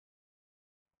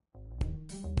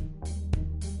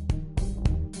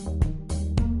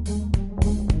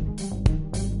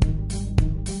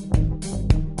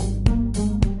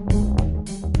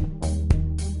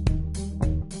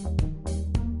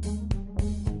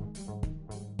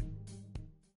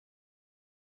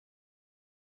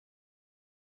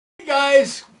Hey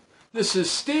guys, this is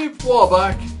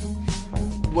Stevewolbach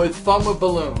with Fun with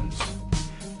Balloons.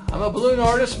 I'm a balloon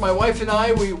artist. My wife and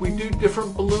I, we do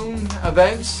different balloon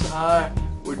events.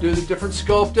 We do the different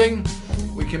sculpting.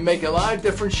 We can make a lot of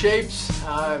different shapes.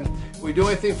 We do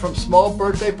anything from small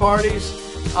birthday parties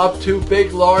up to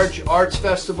big, large arts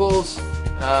festivals,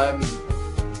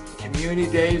 community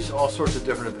days, all sorts of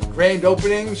different events. Grand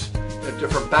openings,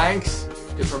 different banks,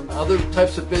 different other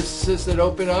types of businesses that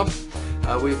open up.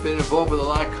 We've been involved with a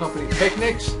lot of company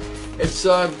picnics. It's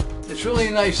really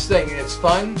a nice thing, and it's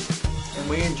fun, and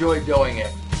we enjoy doing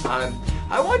it.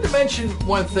 I wanted to mention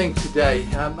one thing today.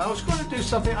 I was going to do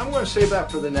something. I'm going to save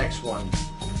that for the next one.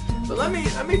 But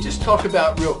let me just talk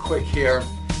about real quick here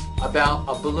about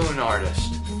a balloon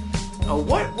artist.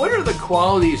 What are the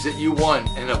qualities that you want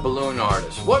in a balloon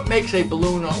artist? What makes a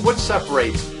balloon? What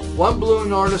separates one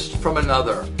balloon artist from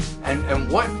another? And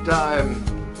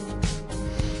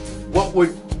what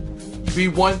would be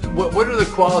one? What are the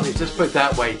qualities? Let's put it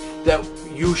that way, that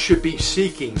you should be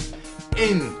seeking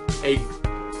in a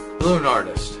balloon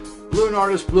artist. Balloon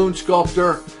artist, balloon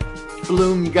sculptor,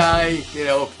 balloon guy,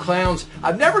 clowns.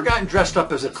 I've never gotten dressed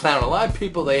up as a clown. A lot of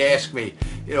people, they ask me,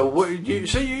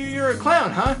 so you're a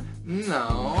clown, huh?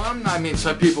 No, I'm not. I mean,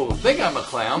 some people think I'm a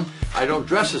clown. I don't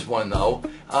dress as one though.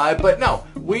 But no,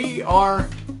 we are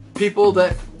people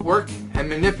that work and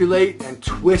manipulate and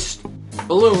twist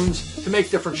balloons to make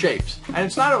different shapes. And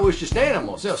it's not always just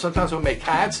animals. Sometimes we'll make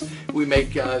hats, we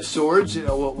make swords,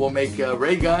 we'll make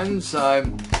ray guns.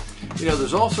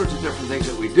 There's all sorts of different things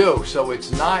that we do. So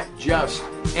it's not just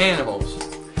animals.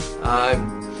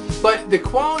 But the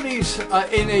qualities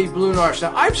in a balloon artist.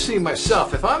 Now, I've seen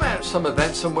myself, if I'm at some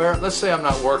event somewhere, let's say I'm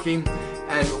not working,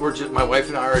 and my wife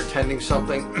and I are attending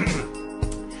something.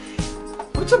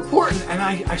 What's important, and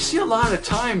I see a lot of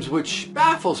times, which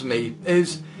baffles me,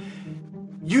 is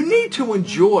you need to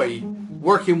enjoy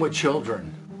working with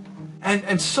children.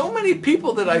 And so many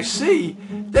people that I see,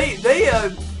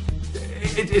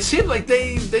 it seems like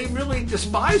they really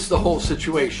despise the whole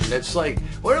situation. It's like,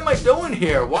 what am I doing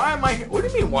here? What do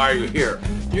you mean, why are you here?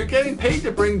 You're getting paid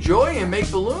to bring joy and make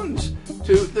balloons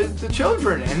to the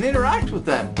children and interact with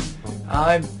them.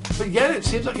 But yet it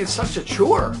seems like it's such a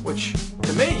chore, which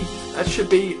to me, that should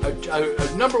be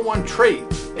a number one trait,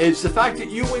 is the fact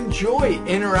that you enjoy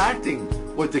interacting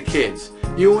with the kids.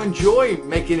 You enjoy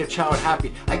making a child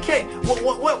happy.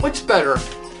 What's better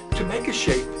to make a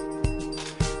shape,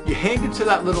 you hand it to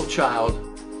that little child,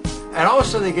 and all of a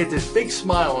sudden they get this big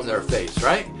smile on their face,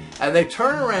 right? And they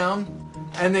turn around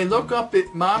and they look up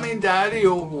at mommy and daddy,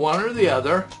 or one or the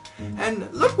other,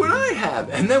 and look what I have.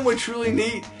 And then what's really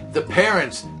neat, the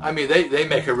parents, I mean, they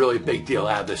make a really big deal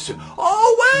out of this too.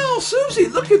 Oh, wow, Susie,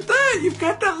 look at that. You've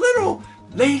got that little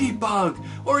ladybug,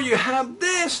 or you have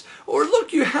this, or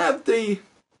look, you have the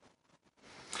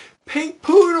pink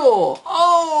poodle.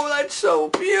 Oh, that's so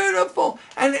beautiful.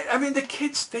 And I mean, the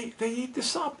kids, they eat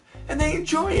this up and they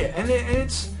enjoy it, and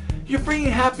you're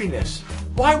bringing happiness.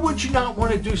 Why would you not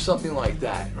want to do something like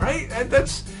that, right? And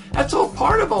that's all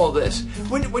part of all this.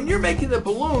 When you're making the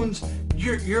balloons,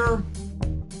 you're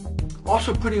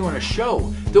also putting on a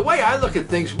show. The way I look at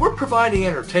things, we're providing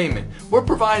entertainment. We're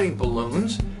providing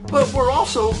balloons, but we're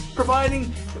also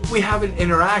providing, we have an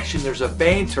interaction. There's a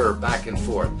banter back and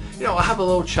forth. I'll have a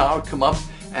little child come up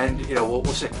and, we'll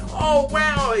say, oh,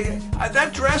 wow,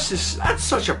 that's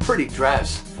such a pretty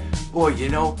dress. Boy,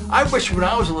 I wish when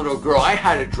I was a little girl, I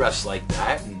had a dress like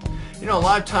that. And, a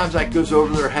lot of times that goes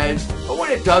over their heads, but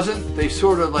when it doesn't, they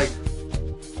sort of like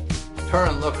turn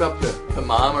and look up to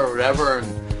mom or whatever.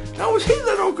 And, now, was he a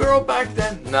little girl back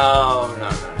then? No.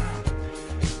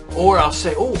 Or I'll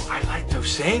say, oh, I like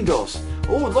those sandals.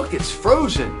 Oh, look, it's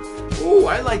Frozen. Oh,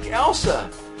 I like Elsa.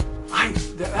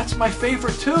 That's my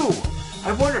favorite too.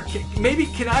 I wonder,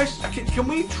 can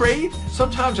we trade?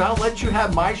 Sometimes I'll let you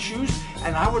have my shoes,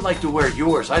 and I would like to wear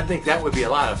yours. I think that would be a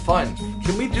lot of fun.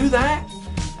 Can we do that?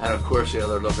 And of course, the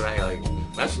other looking at you like,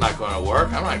 that's not going to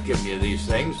work. I'm not giving you these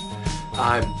things.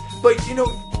 But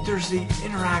there's the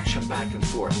interaction back and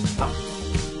forth.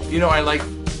 You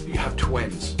have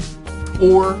twins,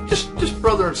 or just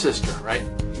brother and sister, right?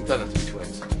 You've done it to be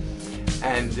twins.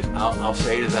 And I'll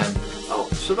say to them, oh,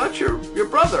 so that's your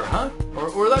brother, huh?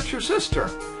 Or that's your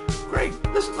sister. Great.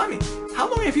 Listen, how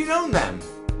long have you known them?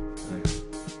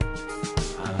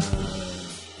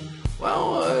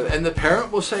 And the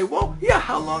parent will say, well, yeah,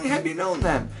 how long have you known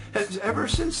them? Ever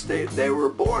since they were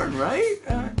born, right?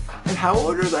 And how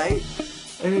old are they?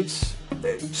 And it's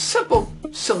simple,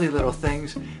 silly little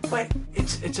things, but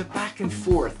it's a back and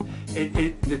forth.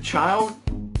 The child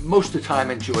most of the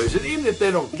time enjoys it, even if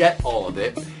they don't get all of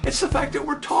it. It's the fact that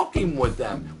we're talking with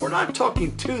them. We're not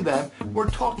talking to them, we're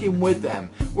talking with them.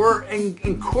 We're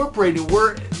incorporating,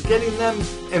 we're getting them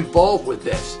involved with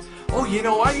this. Oh, you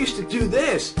know, I used to do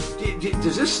this.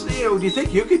 Does this, you know, do you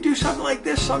think you could do something like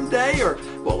this someday? Or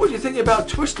what would you think about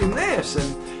twisting this?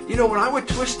 And, you know, when I would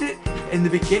twist it, in the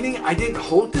beginning, I didn't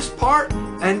hold this part,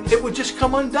 and it would just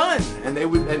come undone. And they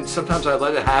would, and sometimes I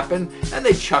let it happen, and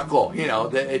they chuckle, you know,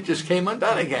 that it just came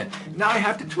undone again. Now I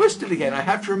have to twist it again. I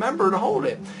have to remember to hold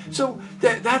it. So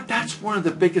that's one of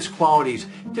the biggest qualities,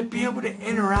 to be able to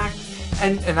interact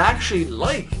and actually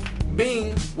like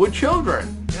being with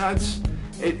children. You know,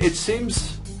 it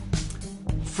seems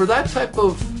for that type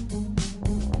of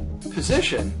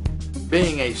position,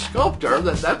 being a sculptor,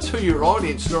 that's who your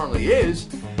audience normally is,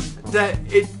 that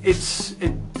it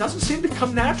doesn't seem to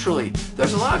come naturally.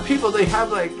 There's a lot of people, they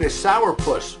have like this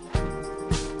sourpuss.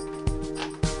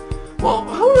 Well,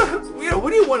 you know, what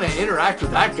do you want to interact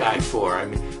with that guy for? I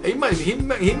mean, he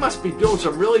must be doing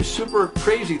some really super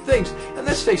crazy things. And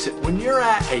let's face it, when you're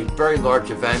at a very large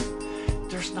event,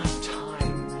 there's not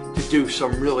time to do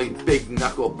some really big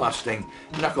knuckle busting.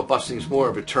 Knuckle busting is more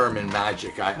of a term in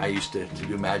magic. I used to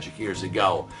do magic years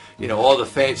ago. You know, all the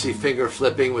fancy finger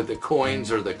flipping with the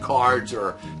coins or the cards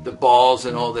or the balls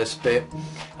and all this bit.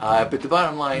 But the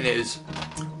bottom line is,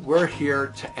 we're here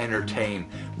to entertain.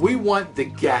 We want the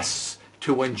guests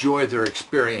to enjoy their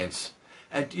experience.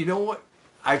 And you know what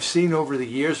I've seen over the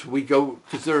years? We go,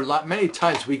 because there are many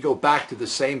times we go back to the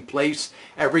same place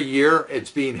every year.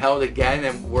 It's being held again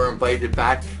and we're invited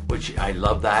back, which I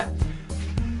love that.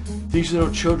 These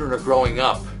little children are growing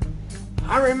up.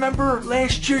 I remember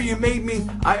last year you made me,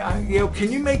 you know,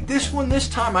 can you make this one this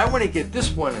time? I want to get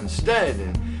this one instead.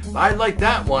 And I like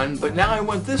that one, but now I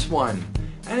want this one.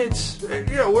 And it's,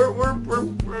 you know,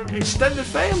 we're extended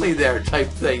family there type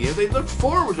thing. You know, they look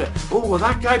forward to, oh, will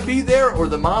that guy be there? Or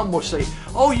the mom will say,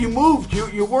 oh, you moved.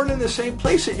 You weren't in the same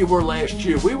place that you were last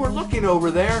year. We were looking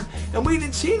over there and we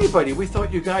didn't see anybody. We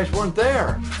thought you guys weren't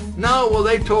there. No, well,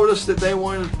 they told us that they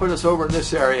wanted to put us over in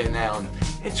this area now. And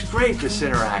it's great, this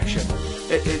interaction.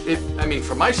 I mean,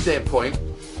 from my standpoint,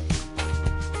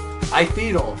 I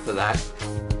feed off of that.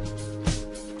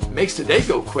 Makes the day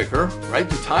go quicker, right?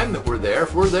 The time that we're there.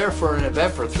 If we're there for an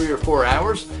event for 3 or 4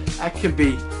 hours, that can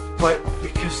be, but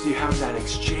because you have that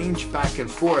exchange back and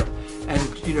forth,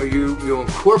 and you know, you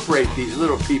incorporate these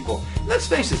little people. Let's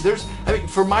face it, I mean,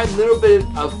 for my little bit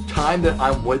of time that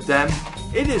I'm with them,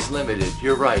 it is limited,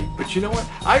 you're right. But you know what?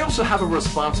 I also have a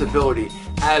responsibility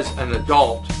as an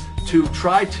adult to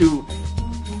try to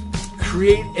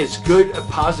create as good a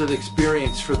positive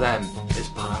experience for them as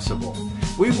possible.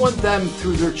 We want them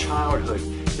through their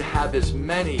childhood to have as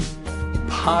many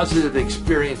positive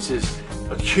experiences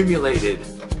accumulated,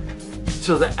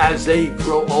 so that as they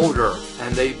grow older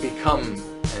and they become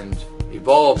and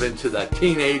evolve into that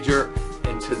teenager,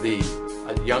 into the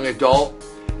young adult,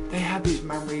 they have these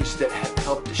memories that have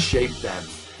helped to shape them.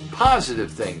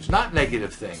 Positive things, not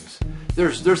negative things.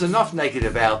 There's enough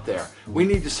negative out there. We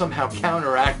need to somehow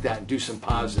counteract that and do some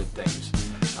positive things.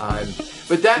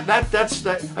 But that's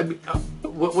that. I mean,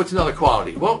 what's another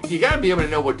quality? Well, you got to be able to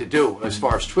know what to do as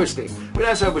far as twisting. But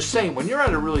as I was saying, when you're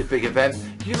at a really big event,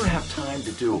 you don't have time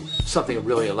to do something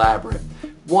really elaborate.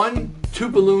 1, 2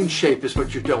 balloon shape is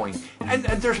what you're doing. And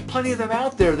there's plenty of them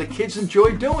out there that kids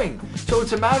enjoy doing. So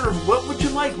it's a matter of what would you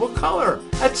like, what color.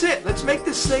 That's it. Let's make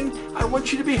this thing. I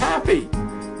want you to be happy.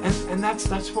 And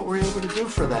that's what we're able to do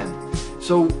for them.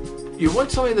 So you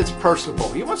want something that's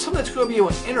personable. You want something that's going to be able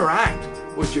to interact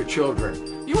with your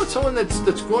children. You want someone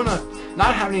that's going to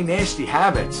not have any nasty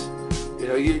habits. You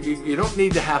know, you don't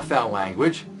need to have foul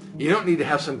language. You don't need to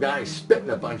have some guy spitting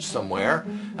a bunch somewhere.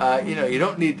 You know, you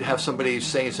don't need to have somebody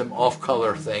saying some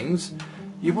off-color things.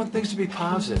 You want things to be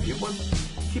positive. You want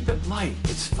keep it light.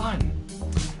 It's fun.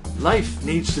 Life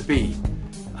needs to be.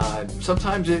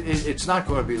 Sometimes it's not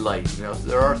going to be light. You know,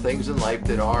 there are things in life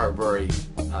that are very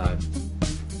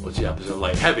what's the opposite of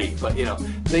light? Heavy. But you know,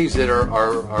 things that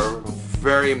are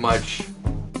very much,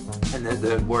 and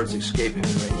the word's escaping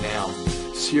me right now,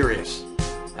 serious.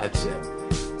 That's it.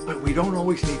 But we don't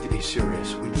always need to be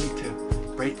serious. We need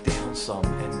to break down some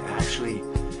and actually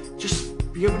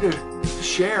just be able to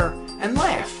share and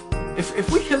laugh.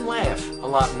 If we can laugh a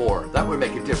lot more, that would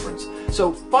make a difference.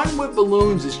 So fun with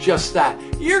balloons is just that.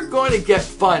 You're going to get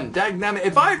fun. Dagnabbit.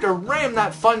 If I have to ram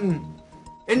that fun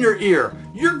in your ear,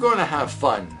 you're going to have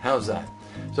fun. How's that?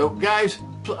 So guys,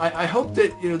 I hope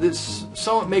that this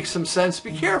somewhat makes some sense.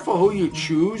 Be careful who you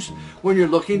choose when you're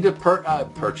looking to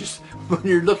purchase, when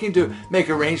you're looking to make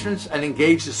arrangements and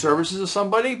engage the services of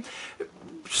somebody.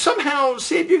 Somehow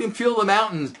see if you can feel them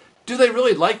out and do they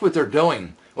really like what they're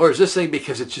doing? Or is this thing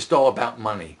because it's just all about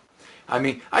money? I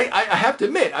mean, I have to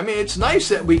admit, I mean, it's nice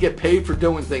that we get paid for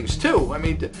doing things too. I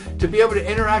mean, to be able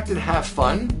to interact and have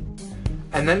fun,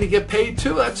 and then to get paid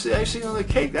too, that's the icing on the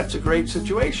cake. That's a great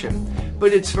situation.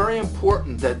 But it's very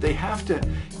important that they have to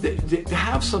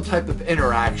have some type of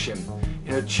interaction.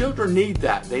 You know, children need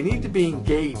that. They need to be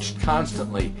engaged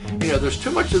constantly. You know, there's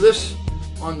too much of this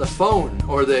on the phone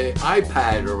or the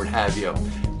iPad or what have you.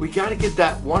 We got to get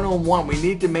that one-on-one. We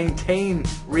need to maintain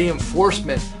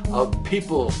reinforcement of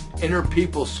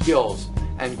interpeople skills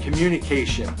and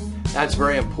communication. That's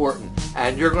very important.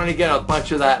 And you're going to get a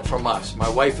bunch of that from us. My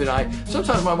wife and I,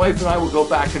 sometimes my wife and I will go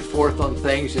back and forth on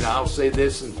things. You know, I'll say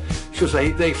this and she'll say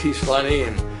he thinks he's funny,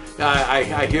 and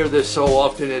I hear this so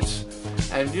often.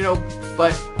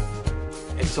 But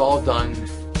it's all done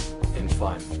in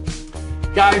fun.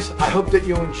 Guys, I hope that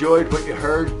you enjoyed what you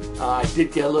heard. I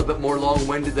did get a little bit more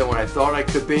long-winded than what I thought I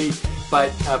could be, but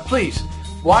please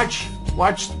watch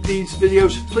these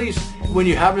videos. Please, when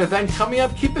you have an event coming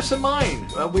up, keep us in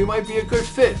mind. We might be a good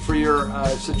fit for your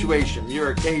situation,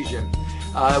 your occasion.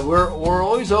 We're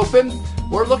always open.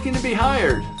 We're looking to be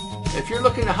hired. If you're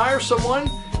looking to hire someone,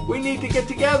 we need to get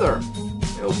together.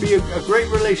 It'll be a great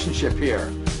relationship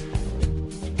here.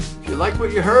 If you like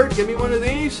what you heard, give me one of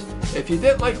these. If you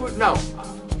didn't like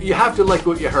you have to like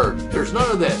what you heard. There's none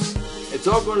of this. It's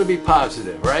all going to be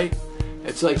positive, right?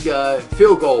 It's like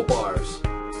field goal bars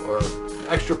or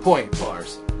extra point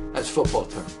bars. That's football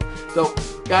term. So,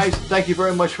 guys, thank you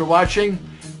very much for watching.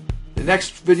 The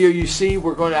next video you see,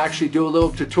 we're going to actually do a little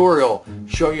tutorial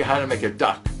showing you how to make a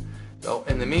duck. So,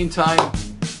 in the meantime,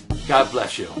 God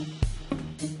bless you.